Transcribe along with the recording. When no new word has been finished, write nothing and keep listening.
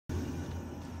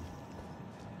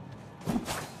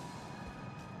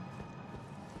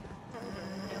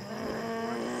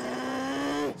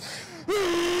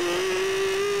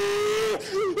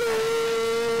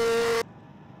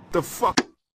The fuck?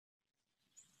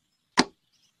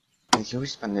 He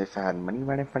always spend if I had money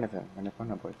right in front of him. Run in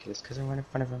front of him, boy. Just because I run in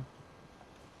front of him.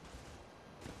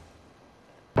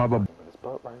 Baba. His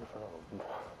butt right in front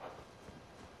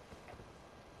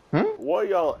of him. Where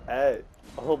y'all at?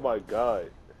 Oh my god.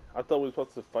 I thought we were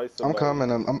supposed to fight somebody. I'm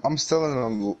coming. I'm still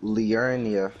in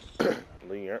Liurnia.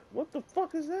 Liurnia? What the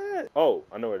fuck is that? Oh,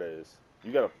 I know where that is.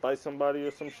 You gotta fight somebody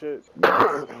or some shit?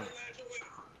 No,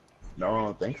 I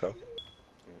don't think so.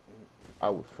 I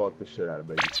would fuck the shit out of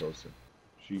Baby Sosa.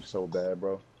 She's so bad,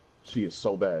 bro. She is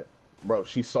so bad. Bro,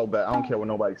 she's so bad. I don't care what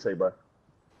nobody say, bro.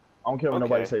 I don't care what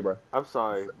nobody say, bro. I'm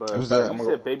sorry, but you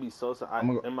said Baby Sosa.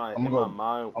 In my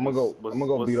mind, I'm gonna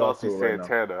go beat off to it right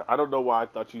Santana. now. I don't know why I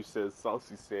thought you said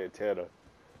Saucy Santana.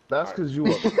 That's because you a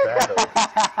bad.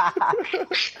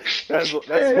 That's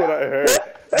what I heard.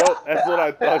 No, that's what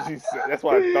I thought you said. That's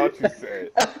what I thought you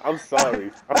said. I'm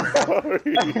sorry. I'm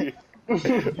sorry.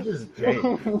 You just gay.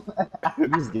 You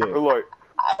just gay. Look,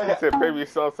 he said Baby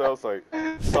Sosa. I was like,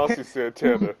 Saucy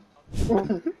Santana. I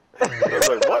was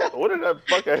like, what? What did that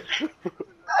fuck?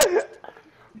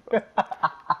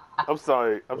 I'm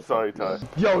sorry, Ty.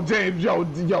 Yo,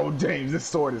 James, this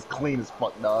sword is clean as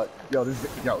fuck, dog. Yo,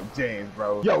 James,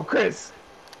 bro. Yo, Chris.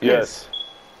 Yes.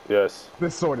 This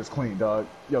sword is clean, dog.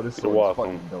 Yo, this sword is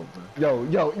fucking dope, bro.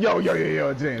 Yo,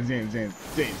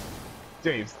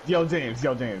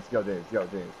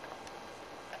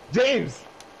 James.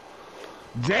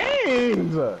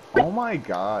 James! Oh my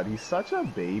god, he's such a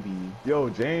baby. Yo,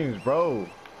 James, bro.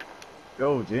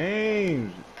 Yo,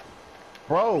 James.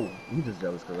 Bro, you just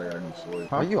jealous because I got a new sword.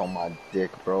 Huh? Are you on my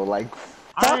dick, bro? Like,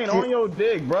 I ain't on your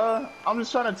dick, bro. I'm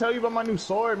just trying to tell you about my new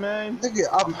sword, man. Nigga,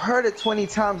 I've heard it 20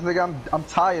 times, nigga. I'm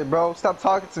tired, bro. Stop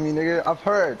talking to me, nigga. I've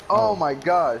heard. Oh my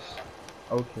gosh.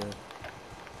 Okay.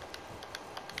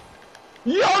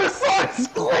 Yo, this sword is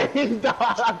clean,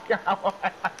 dog.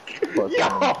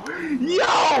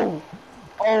 Yo!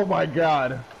 Oh my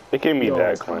god. It can't be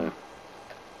that clean.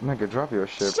 Nigga, drop your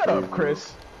shit. Shut up,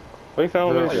 Chris. What are you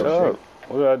telling me to shut up?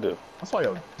 What did I do? That's why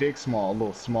your dick small,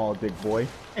 little small dick boy.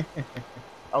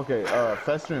 Okay,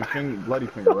 festering finger, bloody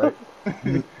finger, right?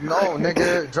 No,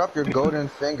 nigga, drop your golden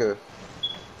finger.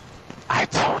 I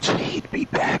told you he'd be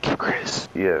back, Chris.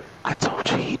 Yes. I told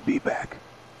you he'd be back.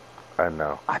 I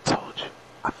know. I told you.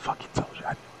 I fucking told you.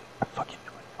 I fucking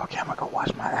knew it. Okay, I'm gonna go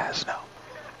wash my ass now.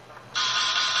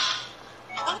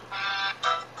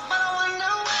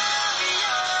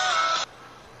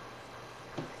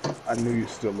 I knew you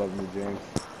still love me, James.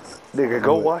 Nigga,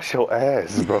 go wash your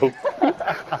ass, bro.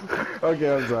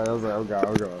 Okay, I'm sorry. I'm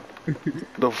going.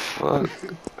 The fuck?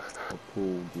 A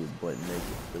pool, get butt naked,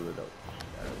 fill it up.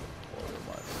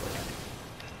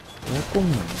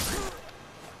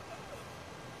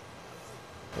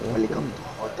 Welcome to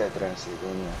Hotel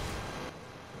Transylvania.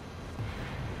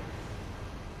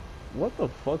 What the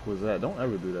fuck was that? Don't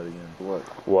ever do that again.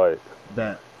 What?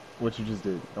 That. What you just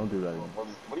did. Don't do that again. What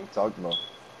are you talking about?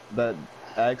 That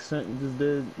accent you just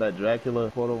did, that Dracula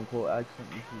quote-unquote accent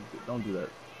you just did, don't do that.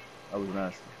 That was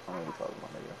nasty. I don't know what you're talking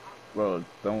about, nigga. Bro,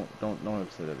 don't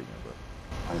ever say that again, bro.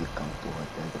 Welcome to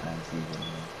Hotel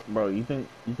Transylvania. Bro, you think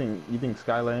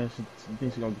Skyline, you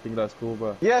think she gonna think that's cool,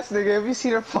 bro? Yes, nigga, have you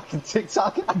seen her fucking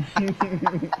TikTok? You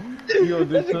gonna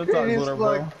do TikTok with her,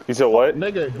 bro? You said what?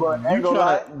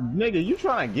 Nigga, you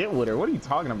trying to get with her. What are you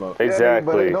talking about?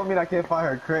 Exactly. But it don't mean I can't find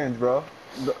her cringe, bro.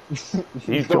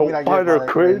 You don't find her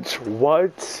cringe?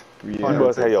 What? You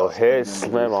must have your head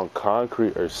slammed on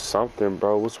concrete or something,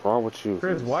 bro. What's wrong with you?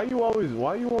 Chris, why you always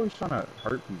trying to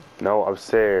hurt me? No, I'm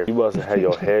saying you must have had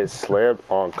your head slammed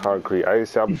on concrete. I didn't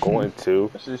say I'm going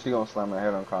to. She gonna slam her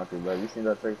head on concrete, bro. You seen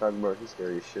that TikTok, bro? She's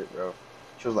scary as shit, bro.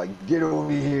 She was like, "Get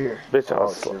over here, bitch!"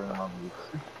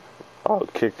 I'll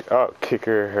kick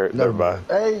her. Never mind.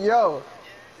 Hey, yo.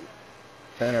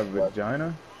 And her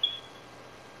vagina.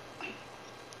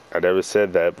 I never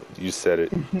said that, but you said it.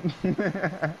 This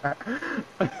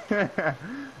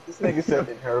nigga said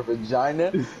in her vagina.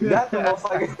 That's the most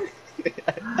like.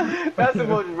 That's the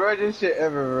most virgin shit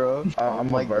ever, bro.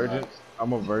 I'm a virgin.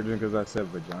 I'm a virgin because I said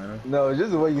vagina. No,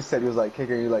 just the way you said it was like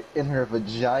kicking you like in her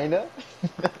vagina.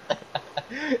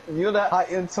 You know that high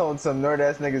end tone some nerd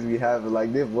ass niggas be having,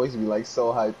 like their voice be like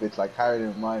so high pitched, like higher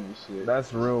than mine and shit.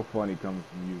 That's real funny coming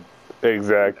from you.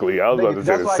 Exactly. I was about to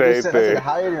say the same thing. I said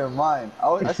higher than mine.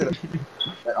 I said,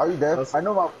 are you deaf? I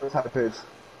know my voice high pitched.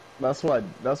 That's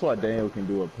why Daniel can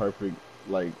do a perfect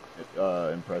like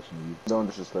impression of you. Don't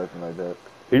disrespect me like that.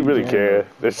 He really can.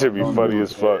 That should be funny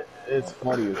as fuck. It's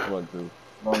funny as fuck, dude.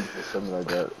 Don't just send me like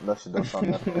that. That shit don't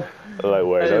sound that bad. Like,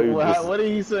 wait, Hey, no, you just... what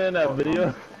did he say in that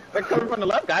video? They're coming from the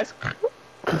left, guys.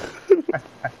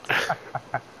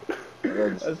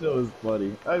 That shit was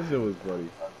funny. That shit was funny.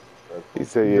 He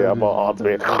said, yeah, I'm on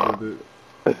alternate.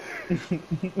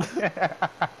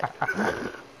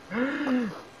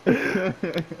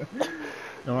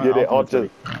 Yeah, they all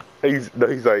just... He's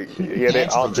like, yeah, they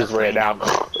all just ran out.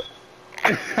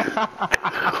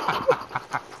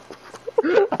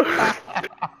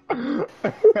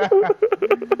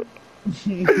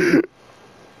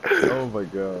 Oh my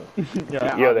god.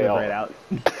 Yeah, they all ran out.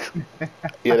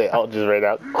 Yeah, they all just ran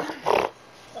out.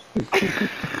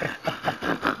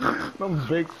 Some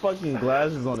big fucking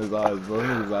glasses on his eyes, bro.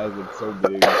 His eyes look so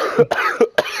big.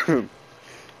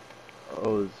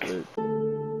 Oh shit.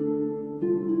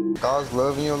 God's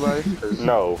love in your life?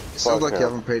 No. It sounds like you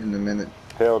haven't prayed in a minute.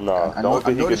 Hell no. The only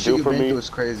thing he could do for me is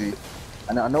crazy.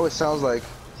 And I know it sounds like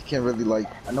you can't really like.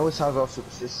 I know it sounds all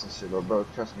superstitious and shit, bro.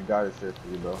 Trust me, God is here for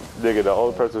you, bro. Nigga, the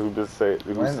only person who said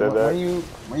that,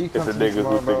 when you come it's a to nigga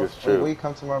tomorrow, who bro, think it's true. when you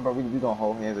come tomorrow, bro, we gonna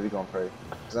hold hands and we gonna pray.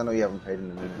 Cause I know you haven't prayed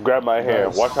in a minute. Grab my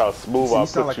hand. Watch how smooth I'll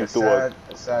put you through a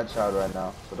sad child right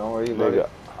now. So don't worry about it.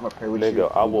 I'm gonna pray with you.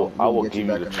 Nigga, I will give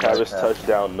you the Travis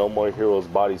touchdown, no more heroes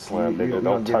body slam, nigga.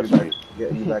 Don't touch me.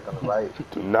 Get you back on the right.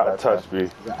 Do not touch me.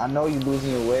 I know you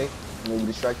losing your way. You're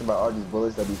distracted by all these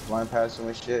bullets that be flying past you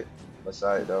and shit. But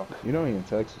sorry though. You know he's in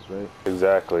Texas, right?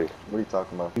 Exactly. What are you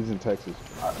talking about? He's in Texas.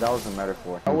 That was a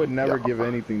metaphor. I would never give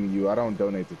anything to you. I don't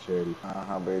donate to charity.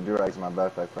 But your durag's my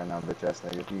backpack right now, bitch ass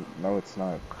nigga. No, it's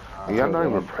not. Y'all not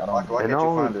even. Why can't you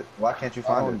find it? Why can't you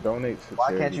find it? I don't donate to Why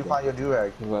charity. can't you find your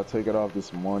durag? Because I take it off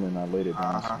this morning. I laid it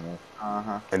down somewhere.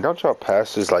 And don't y'all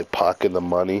pastors like pocket the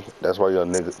money? That's why your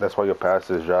niggas. That's why your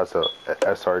pastors drives a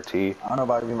SRT. I don't know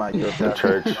about my the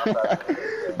church.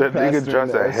 That nigga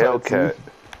drives a Hellcat.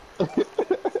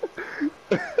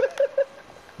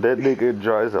 That nigga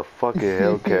drives a fucking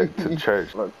Hellcat to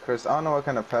church. Look, Chris, I don't know what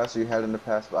kind of pastor you had in the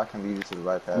past, but I can lead you to the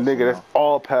right pastor. Nigga, that's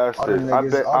all pastors.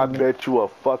 I bet you a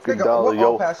fucking dollar,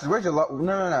 yo. All pastors? Where's your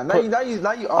no. Now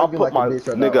you I'll put my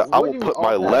nigga. I will put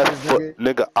my left foot.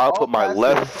 Nigga, I'll put my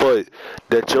left foot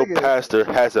that your pastor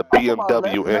has a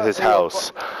BMW in his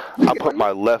house. I put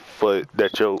my left foot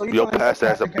that your pastor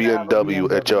has a BMW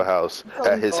at your house,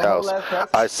 at his house.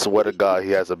 I swear to God,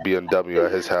 he has a BMW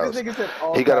at his house.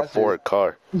 He got a Ford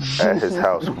car at his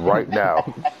house right now.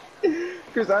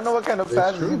 Chris, I know what kind of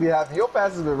pastors you be having. Your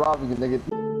pastor's been robbing you, nigga.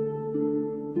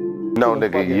 No,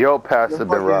 nigga, your pastor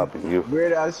been robbing you.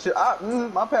 Weird ass shit.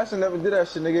 My pastor never did that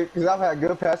shit, nigga. Cause I've had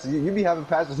good pastors. You be having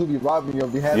pastors who be robbing you on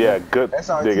behalf. Yeah, good.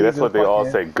 Nigga, that's what they all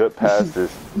say. Good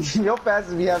pastors. Your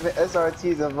pastors be having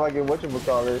SRTs and fucking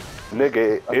whatchamacallit.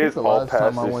 Nigga, it is all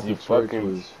pastors. You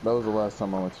fucking. That was the last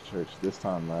time I went to church. This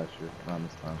time last year, around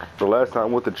this time. The last time I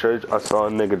went to church, I saw a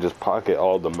nigga just pocket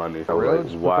all the money. I was really? like,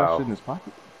 Just wow. put that shit in his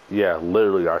pocket? Yeah,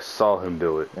 literally, I saw him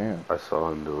do it. Damn. I saw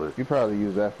him do it. You probably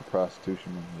use that for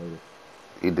prostitution later.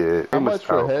 He did. How much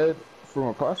for a head from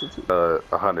a prostitute? $100.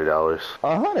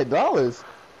 $100?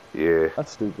 Yeah.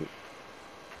 That's stupid.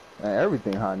 Man,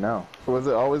 everything high now. So was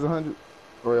it always 100?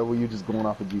 Or were you just going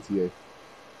off of GTA?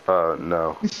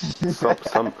 No.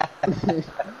 some.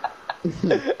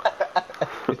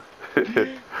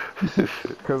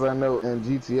 Because I know in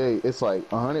GTA it's like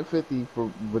 150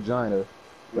 for vagina.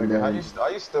 How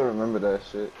you still remember that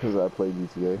shit? Because I played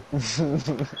GTA.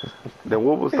 Then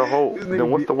what was the whole? Then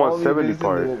what's the 170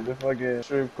 part? The fucking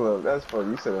strip club. That's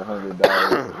funny. You said $100.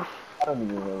 I don't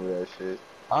even remember that shit.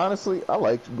 Honestly, I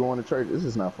like going to church. This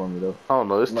is not for me though. I don't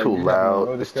know. It's too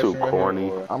loud. It's too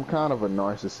corny. I'm kind of a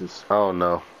narcissist. I don't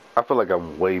know. I feel like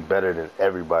I'm way better than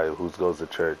everybody who goes to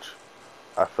church.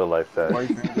 I feel like that. Why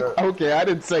you think that? Okay, I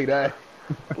didn't say that.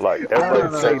 Like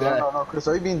everybody say that. No, Chris,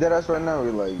 are you being dead ass right now?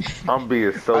 Or like, I'm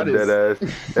being so dead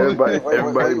ass. Everybody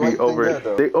be over.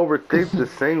 They overthink the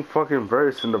same fucking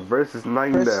verse, and the verse is not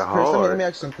even that hard. Chris, let me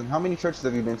ask you something. How many churches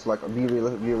have you been to? Like, be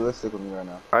realistic with me right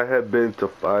now. I have been to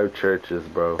 5 churches,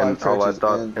 bro. And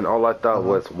all I thought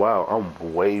was, wow,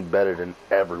 I'm way better than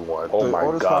everyone. Oh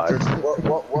my god.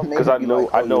 Because I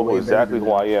know exactly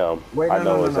who I am. Wait,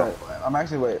 no. I'm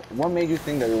actually what made you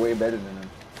think that you're way better than them?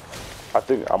 I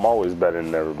think I'm always better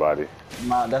than everybody.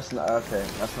 Nah, that's not okay.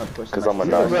 That's not the question. Because I'm a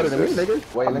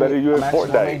narcissist. I'm better than you in Fortnite.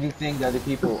 What made you think that the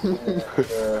people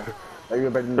that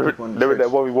you're better than the people in the Remember that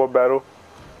 1v1 battle?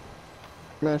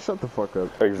 Man, shut the fuck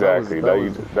up. Exactly. Now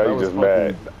you just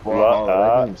mad.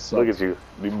 Look at you.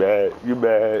 You mad. You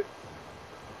mad.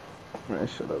 Man,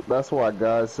 shut up. That's why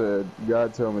God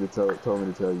told me to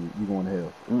tell you you going to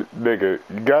hell. Nigga,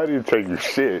 God didn't tell you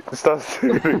shit. Stop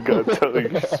saying that God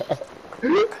telling you shit.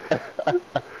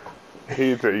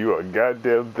 He tell you a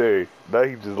goddamn thing. Now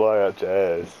he just lie out your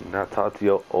ass. Now talk to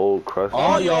your old crusty.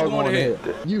 All y'all going to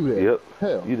hell. You there? Yep.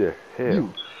 Hell. You there? Hell.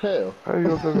 You hell. How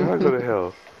you gonna go to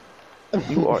hell?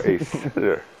 You are a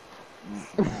sinner.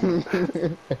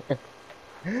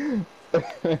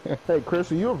 Hey,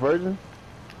 Chris, are you a virgin?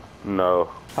 No.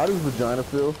 How does vagina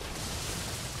feel?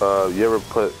 Well,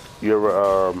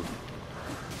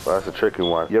 that's a tricky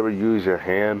one. You ever use your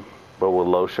hand, but with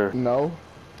lotion? No.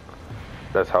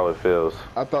 That's how it feels.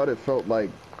 I thought it felt like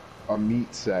a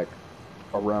meat sack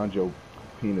around your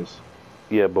penis.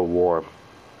 Yeah, but warm.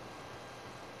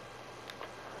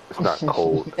 It's not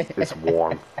cold. It's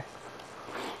warm.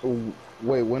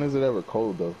 Wait, when is it ever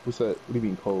cold though? What do you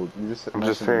mean cold? I'm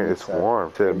just saying it's warm.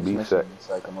 It's a meat sack.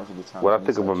 When I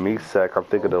think of a meat sack, I'm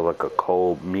thinking of like a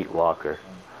cold meat locker.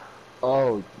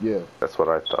 Oh yeah. That's what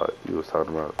I thought you was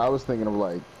talking about. I was thinking of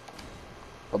like.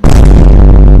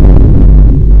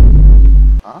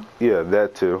 Huh? Yeah,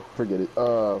 that too. Forget it.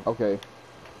 Okay.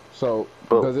 So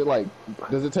But,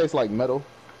 does it taste like metal?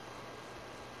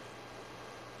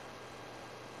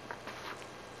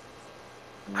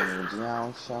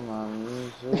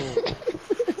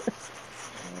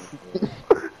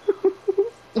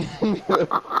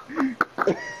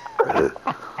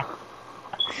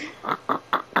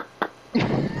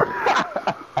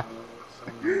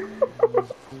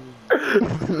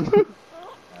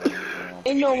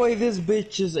 Ain't no way this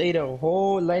bitch just ate a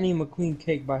whole Lightning McQueen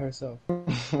cake by herself.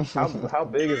 How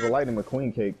big is a Lightning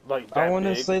McQueen cake? Like that I want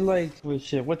to big? say like, wait,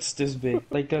 shit, what's this big?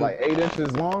 Like, Like 8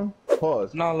 inches long?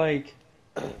 Pause. not like.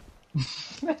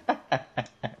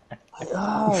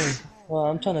 Oh, well,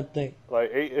 I'm trying to think.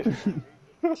 Like 8 inches.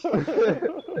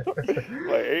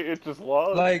 Like 8 inches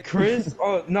long. Like Chris,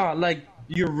 oh no, like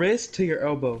your wrist to your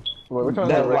elbow. Wait, we're talking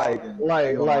That about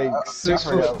like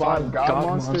 6'5" God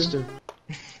monster?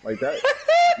 Like that?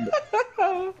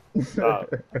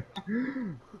 Stop.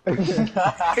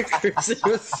 Chris, it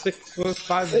was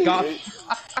 6'5" God.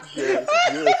 You're a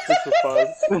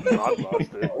 6'5" God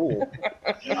monster. Ooh.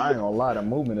 I ain't gonna lie, the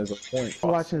movement is a point. I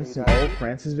was watching some old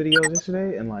Francis videos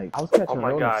yesterday, and like I was catching my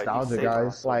real God, nostalgia, you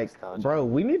guys. saved Like, nostalgia. bro,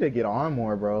 we need to get on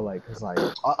more, bro. Like, cause like,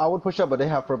 I would push up, but they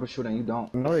have purple shooter and you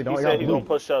don't. no, they don't. He They got said he blue. gonna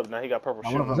push up. Now he got purple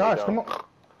shoes. Josh, come on.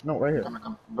 No, right here.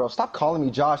 Bro, stop calling me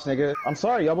Josh, nigga. I'm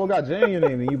sorry, y'all both got J in your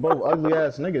name, and you both ugly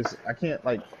ass niggas. I can't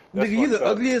like, Nigga, you the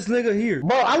ugliest nigga here.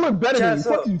 bro. I look better than you. Ass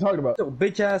What up. you talking about, Yo,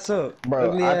 bitch ass up.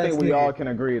 bro? Ugly I ass think we nigga. all can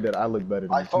agree that I look better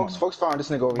than you. Like, Come on. folks found this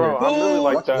nigga over Bro, here. I'm really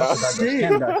like that.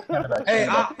 Stand back, stand back. Hey,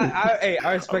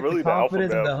 I respect really the the alpha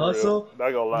confidence and male, the for real. hustle,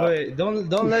 Not gonna lie. but don't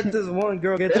let this one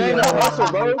girl get It to ain't your no head. hustle,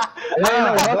 bro. It ain't no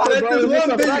hustle, Let bro. this It's just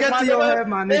one a bitch fact, get my to your nigga. head,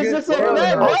 my It's nigga. just a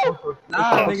fact, bro.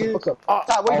 Nah, nigga.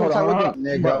 Stop, wait, Hold on, wait,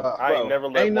 nigga. I ain't never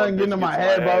let Ain't one nothing getting bitch in my get to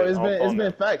head, bro. on It's phone been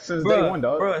now. facts since day one,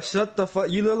 dog. Bro, shut the fuck.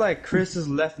 You look like Chris's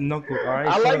left knuckle, alright?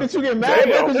 I like that you get mad,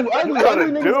 bro, because you ugly. What Ugly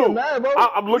you niggas do? get mad, bro.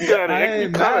 I'm looking at it. I You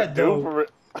ain't kind mad, of do though. for it.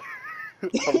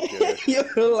 I'm kidding. You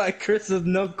look like Chris's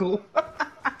knuckle.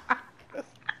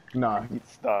 Nah,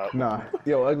 Stop. nah.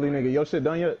 Yo, ugly nigga, your shit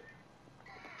done yet?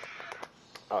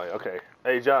 Oh, okay.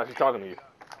 Hey, Josh, he's talking to you.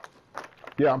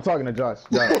 Yeah, I'm talking to Josh.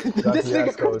 Josh, This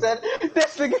nigga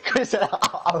Chris said,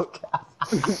 oh,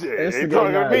 Shit, he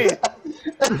talking to me.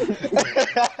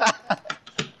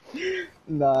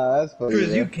 nah, that's funny. Chris,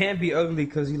 man. you can't be ugly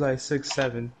because you like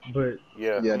 6'7", but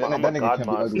Yeah, Yeah, I'm that a nigga god can't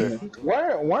be monster. ugly.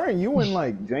 Why aren't you and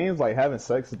like James like having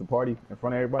sex at the party in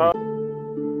front of everybody?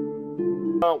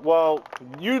 Well,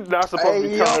 you not supposed to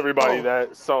be telling everybody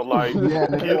that, so like, Yeah,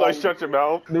 can you like shut your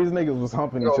mouth? These niggas was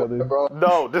humping each other. Bro,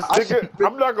 No, this nigga,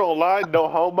 I'm not gonna lie, no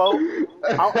homo. When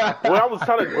I was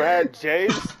trying to grab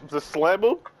James to slam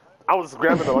him, I was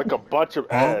grabbing like a bunch of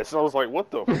ass. And I was like,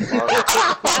 what the fuck?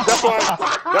 That's why I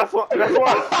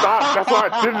stopped. That's why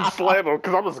I didn't slam him,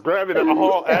 because I was grabbing a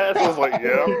whole ass. I was like,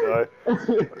 yeah, I'm done.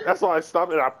 That's why I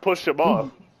stopped and I pushed him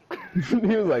off. He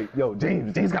was like, yo,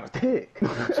 James got a tick. I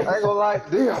ain't gonna lie,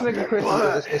 this nigga Chris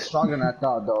is stronger than I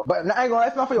thought, though. But I ain't gonna lie,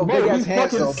 it's not for your Bro, big he's ass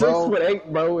hands, fucking though, bro. 6'8",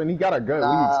 bro, and he got a gun.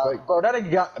 What do you expect? Bro, that nigga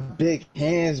got big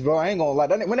hands, bro. I ain't gonna lie.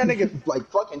 When that nigga like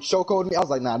fucking chokehold me, I was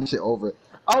like, nah, this shit over.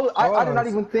 I did not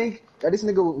even think that this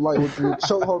nigga like would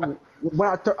chokehold me. When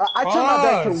I turned my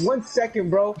back for 1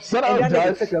 second, bro. Shut and up, that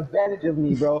nigga Josh. took advantage of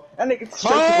me, bro. That nigga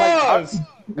straight like.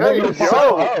 Hey, yo,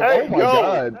 oh my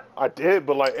God. I did,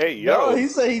 but like, hey, no, yo. he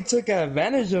said he took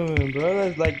advantage of him, bro.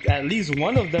 That's like at least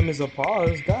one of them is a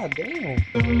pause. God damn.